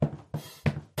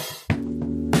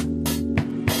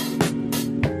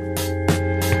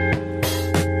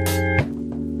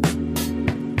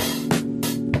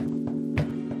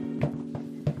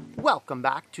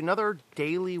welcome back to another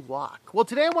Daily Walk. Well,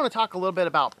 today I want to talk a little bit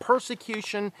about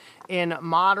persecution in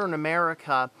modern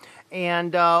America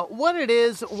and what it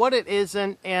is, what it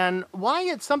isn't, and why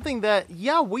it's something that,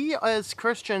 we as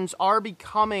Christians are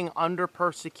becoming under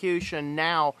persecution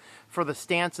now for the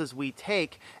stances we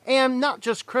take. And not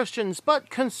just Christians, but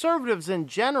conservatives in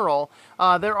general.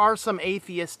 There are some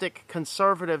atheistic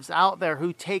conservatives out there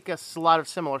who take a lot of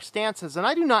similar stances, and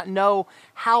I do not know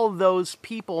how those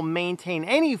people maintain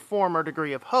any form or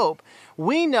degree of hope.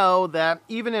 We know that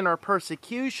even in our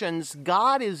persecutions,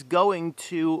 God is going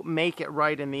to make it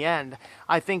right in the end.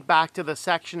 I think back to the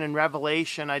section in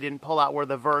Revelation. I didn't pull out where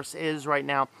the verse is right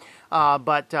now.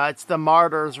 But it's the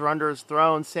martyrs are under his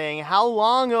throne saying, "How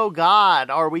long, O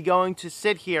God, are we going to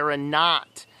sit here and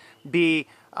not be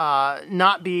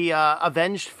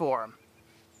avenged for?"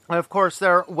 And of course,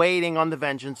 they're waiting on the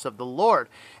vengeance of the Lord.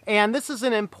 And this is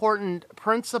an important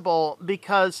principle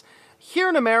because here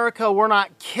in America, we're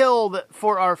not killed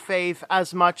for our faith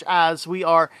as much as we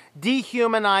are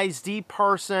dehumanized,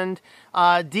 depersoned,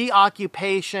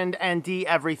 deoccupationed, and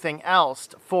de-everything else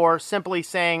for simply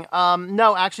saying,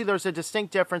 no, actually there's a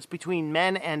distinct difference between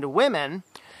men and women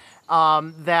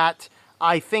that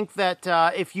I think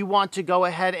that if you want to go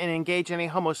ahead and engage in a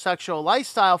homosexual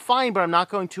lifestyle, fine, but I'm not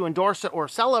going to endorse it or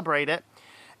celebrate it.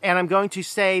 And I'm going to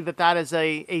say that that is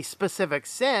a specific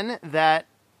sin that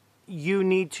you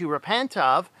need to repent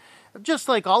of, just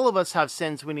like all of us have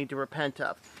sins we need to repent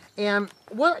of. And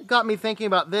what got me thinking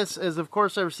about this is, of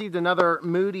course, I received another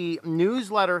Moody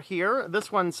newsletter here.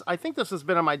 I think this has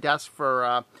been on my desk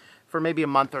for maybe a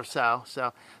month or so.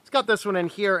 So it's got this one in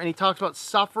here, and he talks about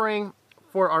suffering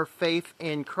for our faith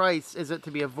in Christ. Is it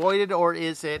to be avoided, or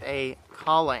is it a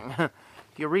calling?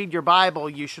 If you read your Bible,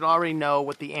 you should already know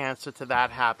what the answer to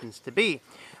that happens to be.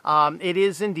 It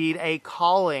is indeed a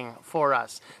calling for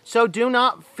us. So do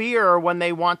not fear when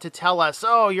they want to tell us,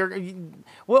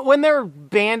 when they're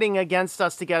banding against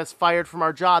us to get us fired from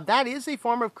our job. That is a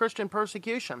form of Christian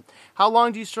persecution. How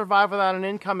long do you survive without an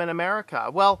income in America?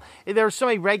 Well, there are so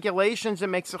many regulations that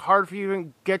makes it hard for you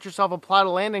to get yourself a plot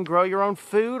of land and grow your own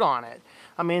food on it.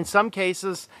 I mean, in some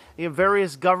cases,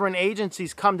 various government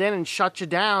agencies come in and shut you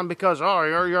down because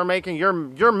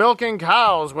you're milking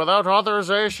cows without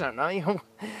authorization.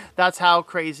 That's how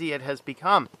crazy it has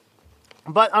become.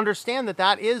 But understand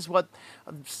that is what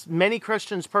many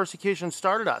Christians' persecution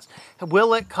started us.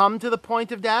 Will it come to the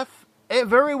point of death? It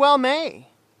very well may.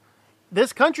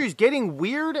 This country is getting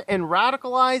weird and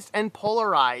radicalized and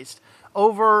polarized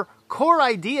over core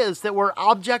ideas that were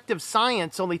objective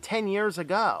science only 10 years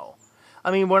ago. I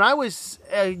mean, when I was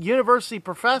a university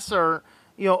professor,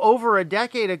 over a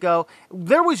decade ago,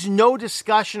 there was no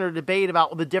discussion or debate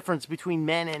about the difference between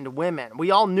men and women.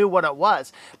 We all knew what it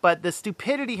was, but the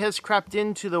stupidity has crept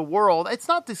into the world. It's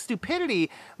not the stupidity,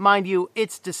 mind you,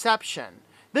 it's deception.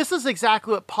 This is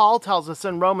exactly what Paul tells us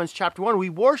in Romans chapter 1.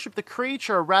 We worship the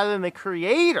creature rather than the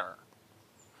creator.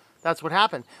 That's what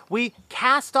happened. We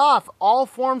cast off all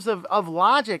forms of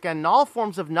logic and all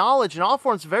forms of knowledge and all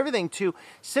forms of everything to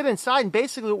sit inside. And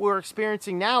basically what we're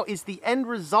experiencing now is the end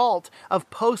result of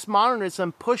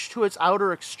postmodernism pushed to its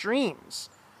outer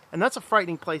extremes. And that's a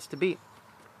frightening place to be.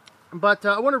 But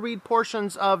I want to read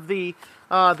portions of the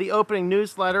opening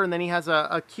newsletter, and then he has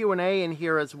a Q&A in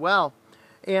here as well.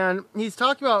 And he's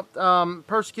talking about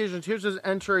persecution. Here's his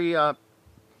entry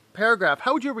paragraph.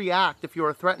 How would you react if you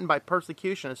were threatened by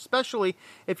persecution, especially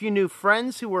if you knew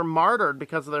friends who were martyred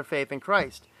because of their faith in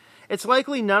Christ? It's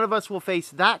likely none of us will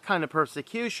face that kind of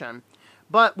persecution,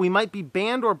 but we might be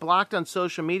banned or blocked on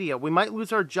social media. We might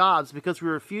lose our jobs because we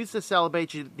refuse to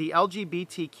celebrate the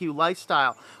LGBTQ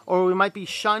lifestyle, or we might be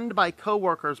shunned by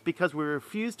coworkers because we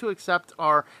refuse to accept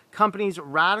our company's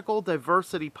radical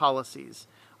diversity policies.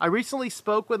 I recently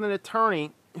spoke with an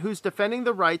attorney who's defending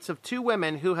the rights of two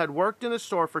women who had worked in the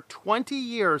store for 20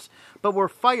 years but were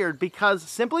fired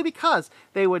simply because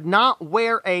they would not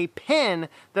wear a pin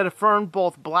that affirmed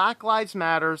both Black Lives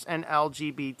Matters and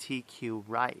LGBTQ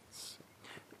rights.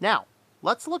 Now,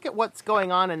 let's look at what's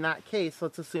going on in that case.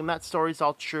 Let's assume that story's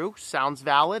all true, sounds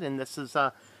valid, and this is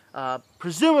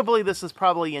presumably this is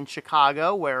probably in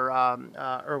Chicago where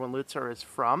Erwin Lutzer is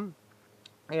from.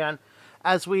 And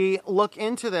as we look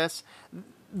into this,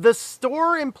 the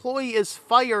store employee is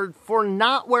fired for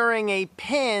not wearing a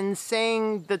pin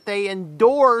saying that they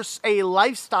endorse a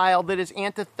lifestyle that is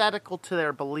antithetical to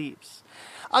their beliefs.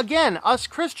 Again, us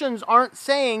Christians aren't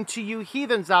saying to you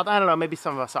heathens out, I don't know, maybe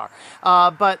some of us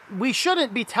are, but we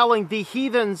shouldn't be telling the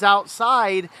heathens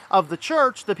outside of the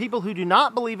church, the people who do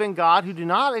not believe in God, who do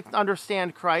not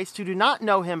understand Christ, who do not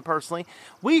know him personally,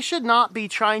 we should not be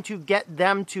trying to get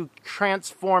them to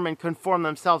transform and conform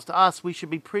themselves to us. We should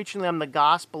be preaching them the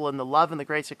gospel and the love and the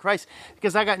grace of Christ,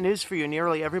 because I got news for you,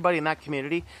 nearly everybody in that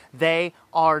community, they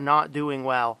are not doing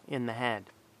well in the head.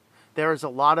 There is a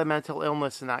lot of mental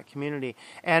illness in that community.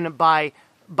 And by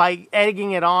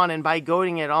egging it on and by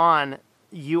goading it on,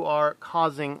 you are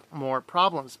causing more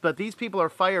problems. But these people are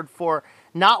fired for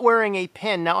not wearing a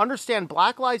pin. Now understand,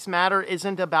 Black Lives Matter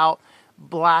isn't about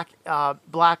black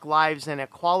lives and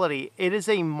equality. It is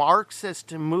a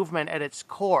Marxist movement at its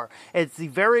core. It's the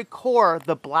very core.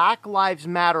 The Black Lives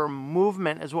Matter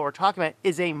movement is what we're talking about,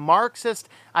 is a Marxist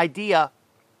idea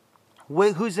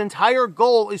whose entire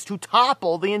goal is to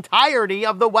topple the entirety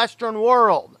of the Western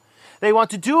world. They want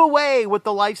to do away with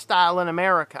the lifestyle in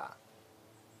America.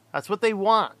 That's what they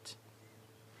want.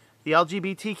 The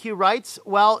LGBTQ rights,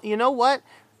 well, you know what?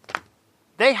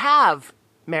 They have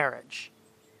marriage.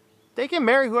 They can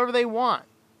marry whoever they want.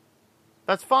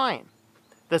 That's fine.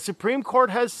 The Supreme Court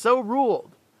has so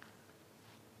ruled.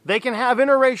 They can have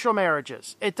interracial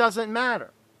marriages. It doesn't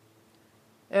matter.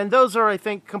 And those are, I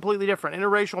think, completely different.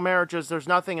 Interracial marriages, there's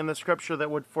nothing in the scripture that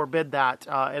would forbid that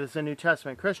as a New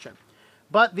Testament Christian.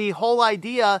 But the whole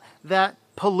idea that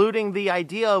polluting the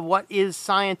idea of what is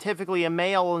scientifically a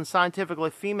male and scientifically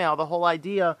female, the whole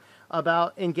idea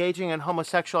about engaging in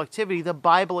homosexual activity, the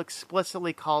Bible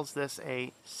explicitly calls this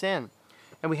a sin.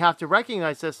 And we have to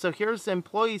recognize this. So here's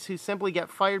employees who simply get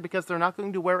fired because they're not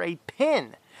going to wear a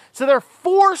pin. So they're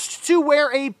forced to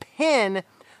wear a pin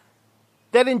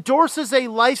that endorses a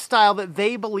lifestyle that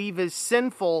they believe is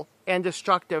sinful and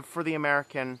destructive for the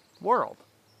American world.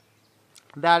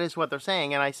 That is what they're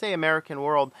saying. And I say American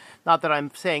world, not that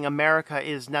I'm saying America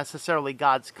is necessarily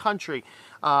God's country.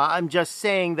 I'm just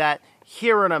saying that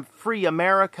here in a free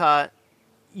America,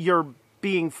 you're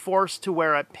being forced to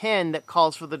wear a pin that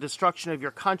calls for the destruction of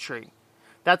your country.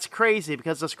 That's crazy,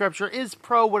 because the scripture is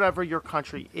pro whatever your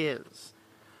country is.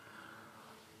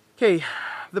 Okay,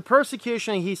 the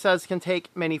persecution, he says, can take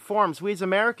many forms. We as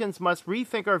Americans must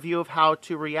rethink our view of how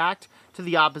to react to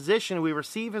the opposition we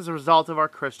receive as a result of our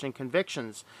Christian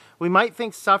convictions. We might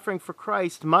think suffering for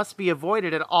Christ must be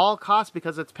avoided at all costs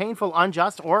because it's painful,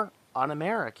 unjust, or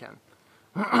un-American.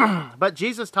 But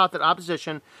Jesus taught that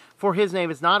opposition for his name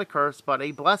is not a curse, but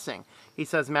a blessing. He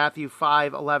says, Matthew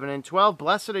 5:11 and 12,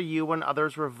 "Blessed are you when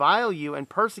others revile you and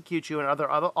persecute you and utter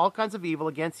all kinds of evil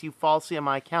against you falsely on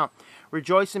my account.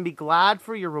 Rejoice and be glad,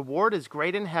 for your reward is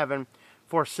great in heaven,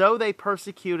 for so they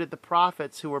persecuted the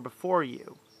prophets who were before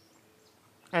you."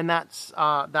 And that's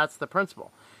the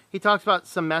principle. He talks about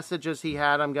some messages he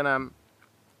had. I'm going to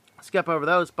skip over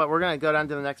those, but we're going to go down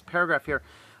to the next paragraph here.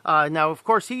 Now, of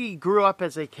course, he grew up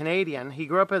as a Canadian. He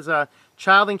grew up as a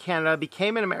child in Canada,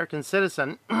 became an American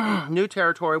citizen, new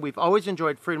territory. We've always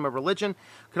enjoyed freedom of religion,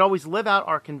 could always live out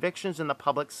our convictions in the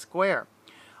public square.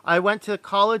 I went to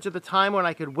college at the time when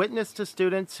I could witness to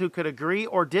students who could agree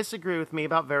or disagree with me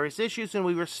about various issues, and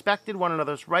we respected one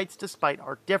another's rights despite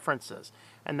our differences.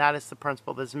 And that is the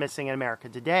principle that's missing in America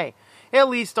today, at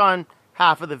least on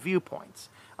half of the viewpoints.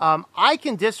 I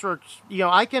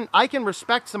can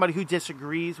respect somebody who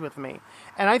disagrees with me.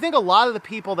 And I think a lot of the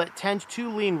people that tend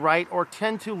to lean right or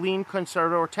tend to lean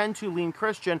conservative or tend to lean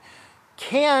Christian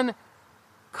can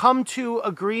come to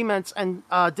agreements and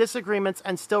disagreements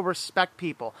and still respect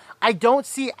people. I don't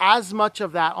see as much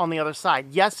of that on the other side.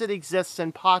 Yes, it exists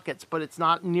in pockets, but it's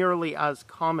not nearly as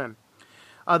common.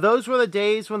 Those were the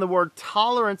days when the word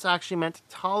tolerance actually meant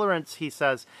tolerance, he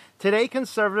says. Today,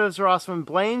 conservatives are often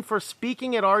blamed for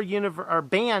speaking at are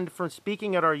banned from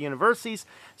speaking at our universities.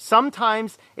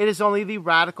 Sometimes it is only the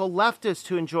radical leftist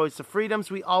who enjoys the freedoms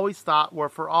we always thought were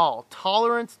for all.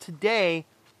 Tolerance today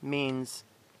means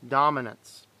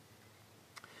dominance.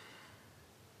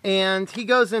 And he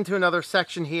goes into another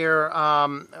section here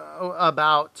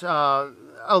about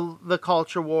the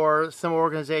culture war, some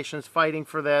organizations fighting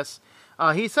for this.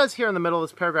 He says here in the middle of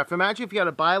this paragraph, imagine if you had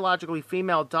a biologically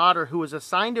female daughter who was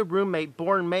assigned a roommate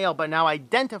born male but now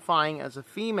identifying as a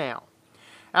female.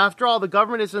 After all, the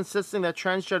government is insisting that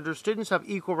transgender students have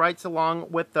equal rights along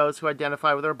with those who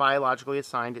identify with their biologically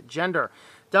assigned gender.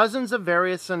 Dozens of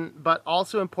various but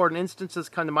also important instances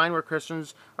come to mind where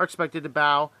Christians are expected to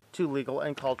bow to legal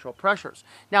and cultural pressures.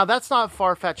 Now, that's not a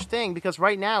far-fetched thing, because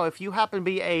right now, if you happen to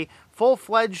be a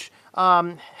full-fledged,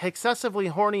 excessively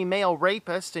horny male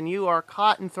rapist and you are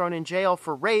caught and thrown in jail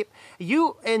for rape,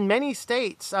 you, in many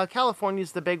states, California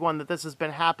is the big one that this has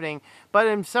been happening, but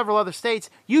in several other states,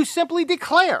 you simply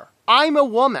declare, I'm a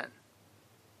woman.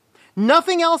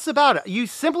 Nothing else about it. You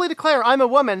simply declare, I'm a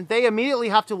woman, they immediately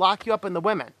have to lock you up in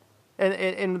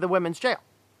the women's jail.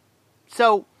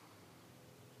 So,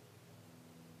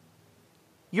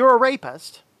 you're a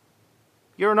rapist.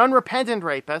 You're an unrepentant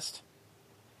rapist.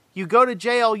 You go to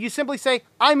jail. You simply say,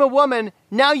 I'm a woman.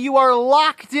 Now you are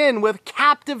locked in with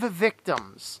captive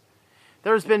victims.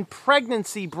 There's been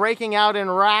pregnancy breaking out in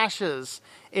rashes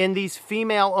in these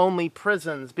female-only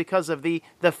prisons because of the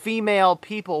female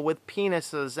people with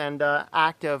penises and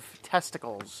active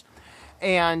testicles.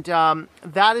 And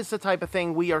that is the type of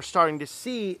thing we are starting to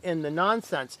see in the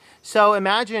nonsense. So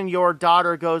imagine your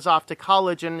daughter goes off to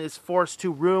college and is forced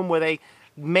to room with a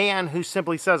man who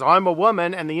simply says, I'm a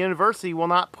woman, and the university will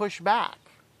not push back.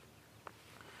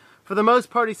 For the most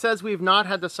part, he says, we have not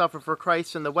had to suffer for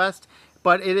Christ in the West,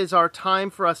 but it is our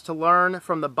time for us to learn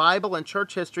from the Bible and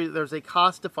church history that there's a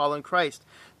cost to following Christ.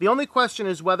 The only question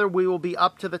is whether we will be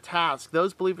up to the task.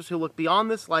 Those believers who look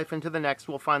beyond this life into the next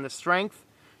will find the strength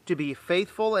to be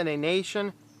faithful in a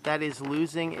nation that is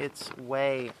losing its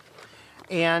way.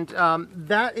 And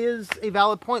that is a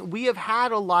valid point. We have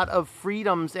had a lot of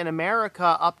freedoms in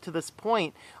America up to this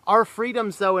point. Our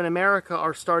freedoms, though, in America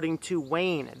are starting to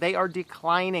wane. They are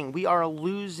declining. We are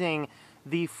losing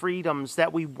the freedoms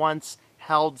that we once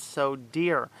held so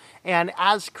dear. And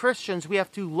as Christians, we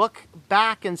have to look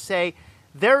back and say,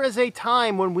 there is a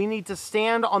time when we need to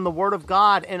stand on the Word of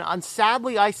God, and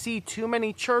sadly I see too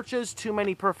many churches, too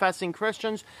many professing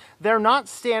Christians, they're not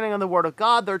standing on the Word of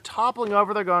God, they're toppling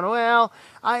over, they're going, well,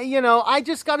 I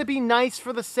just got to be nice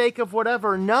for the sake of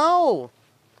whatever. No!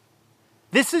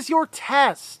 This is your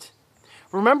test.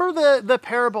 Remember the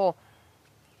parable,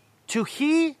 to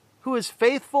he who is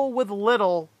faithful with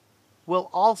little will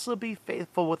also be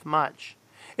faithful with much.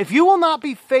 If you will not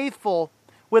be faithful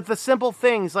with the simple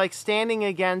things like standing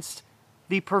against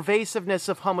the pervasiveness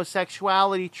of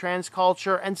homosexuality, trans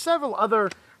culture, and several other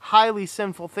highly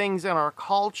sinful things in our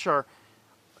culture,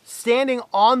 standing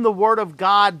on the Word of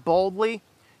God boldly,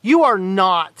 you are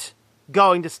not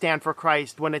going to stand for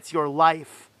Christ when it's your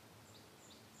life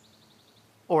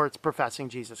or it's professing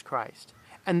Jesus Christ.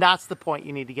 And that's the point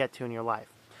you need to get to in your life.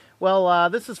 Well,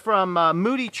 this is from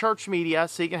Moody Church Media,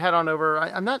 so you can head on over.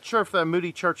 I'm not sure if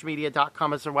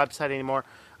moodychurchmedia.com is their website anymore.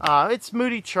 It's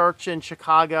Moody Church in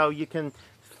Chicago. You can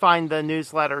find the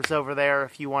newsletters over there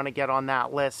if you want to get on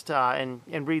that list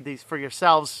and read these for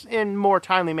yourselves in more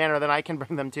timely manner than I can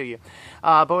bring them to you.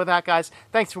 But with that, guys,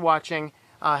 thanks for watching.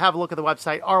 Have a look at the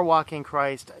website,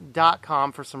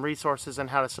 ourwalkinchrist.com, for some resources on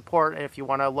how to support. And if you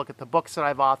want to look at the books that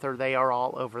I've authored, they are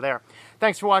all over there.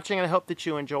 Thanks for watching, and I hope that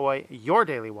you enjoy your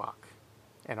daily walk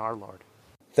in our Lord.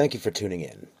 Thank you for tuning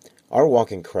in. Our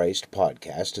Walk in Christ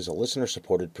podcast is a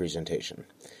listener-supported presentation.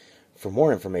 For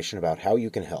more information about how you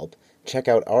can help, check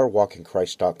out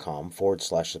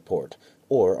ourwalkinchrist.com/support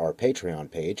or our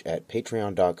Patreon page at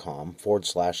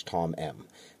patreon.com/Tom M.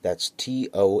 That's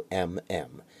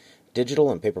TOMM.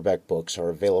 Digital and paperback books are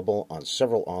available on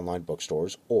several online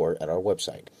bookstores or at our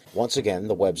website. Once again,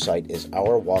 the website is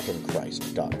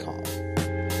ourwalkinchrist.com.